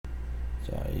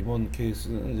자, 이번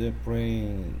케이스는 이제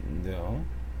브레인인데요.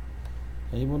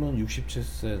 자, 이분은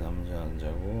 67세 남자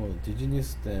환자고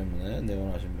디즈니스 때문에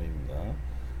내원하신 분입니다.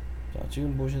 자,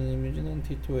 지금 보시는 이미지는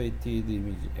T280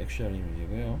 이미지, 액션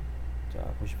이미지고요. 자,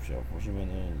 보십시오.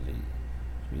 보시면은 이제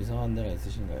좀 이상한 데가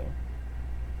있으신가요?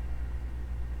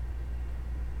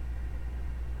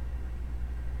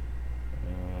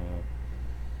 어,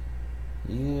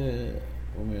 이게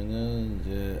보면은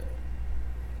이제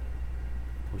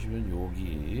보시면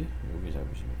여기 잘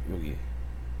보시면 여기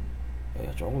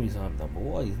조금 이상합니다.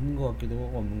 뭐가 있는 것 같기도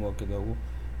하고 없는 것 같기도 하고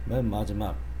맨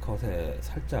마지막 컷에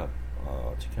살짝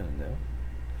찍혔는데요.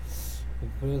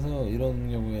 그래서 이런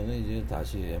경우에는 이제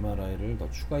다시 MRI를 더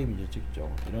추가 이미지를 찍죠.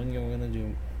 이런 경우에는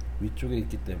지금 위쪽에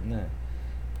있기 때문에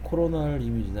코로날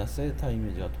이미지나 세타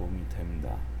이미지가 도움이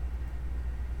됩니다.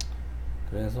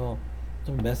 그래서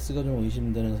좀 메스가 좀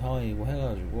의심되는 상황이고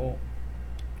해가지고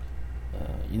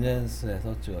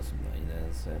이넨스에서 찍었습니다.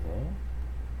 이넨스에서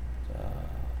자,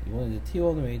 이건 이제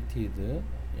T1 웨이티드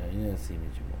이넨스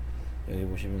이미지고 여기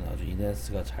보시면 아주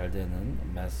이넨스가 잘 되는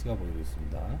메스가 보이고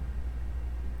있습니다.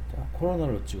 자,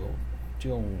 코로나로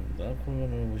찍어봅니다.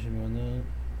 코로나를 보시면은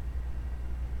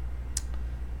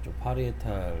쪽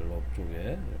파리에탈 롭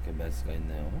쪽에 이렇게 메스가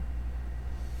있네요.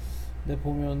 근데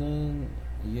보면은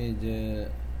이게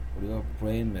이제 우리가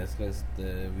브레인 메스가 있을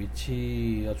때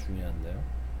위치가 중요한데요.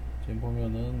 지금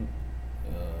보면은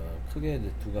크게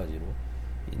이제 두 가지로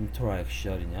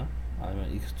인트라액시얼이냐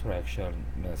아니면 익스트라액시얼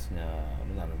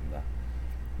메스냐로 나눕니다.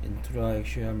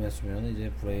 인트라액시얼 메스면 이제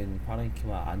브레인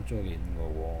파렌키마 안쪽에 있는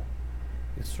거고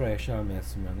익스트라액시얼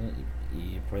메스면은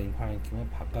이 브레인 파렌키마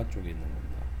바깥쪽에 있는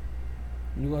겁니다.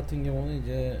 이 같은 경우는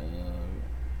이제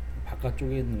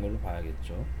바깥쪽에 있는 걸로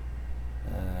봐야겠죠.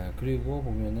 그리고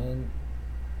보면은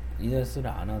이네스를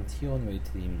안 한 T1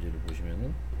 웨이티드 이미지를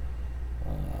보시면은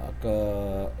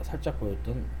아까 살짝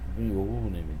보였던 부분이 이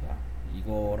부분입니다.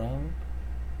 이거랑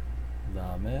그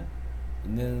다음에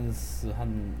이넨스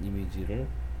한 이미지를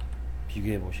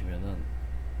비교해 보시면은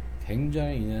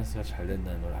굉장히 이넨스가 잘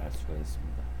된다는 걸 알 수가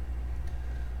있습니다.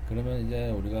 그러면 이제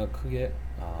우리가 크게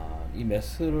이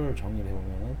메스를 정리를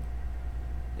해보면은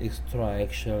익스트라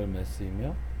액셜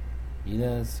메스이며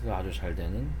이넨스가 아주 잘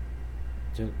되는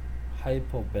즉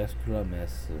하이퍼베스큘라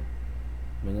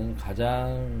메스면은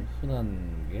가장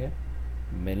흔한 게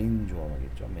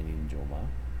메닌조마겠죠. 메닌조마.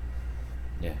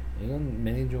 예, 이건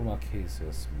메닌조마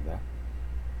케이스였습니다.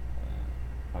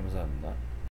 감사합니다.